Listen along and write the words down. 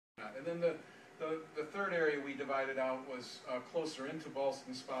And then the third area we divided out was closer into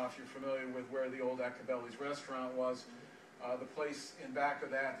Ballston Spa, if you're familiar with where the old Acabelli's restaurant was. The place in back of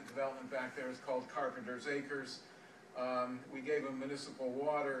that, the development back there, is called Carpenter's Acres. We gave them municipal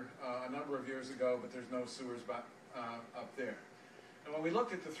water a number of years ago, but there's no sewers up there. And when we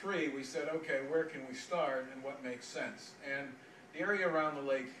looked at the three, we said, okay, where can we start and what makes sense? And the area around the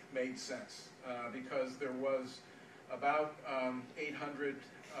lake made sense because there was about 800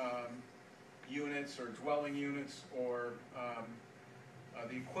 units or dwelling units, or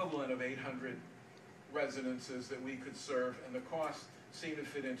the equivalent of 800 residences that we could serve, and the cost seemed to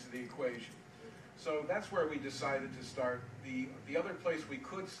fit into the equation. So that's where we decided to start. The other place we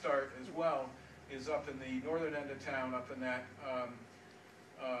could start as well is up in the northern end of town, up in that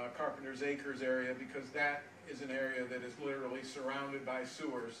Carpenter's Acres area, because that is an area that is literally surrounded by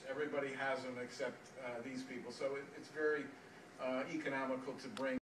sewers. Everybody has them except these people. So it's very economical to bring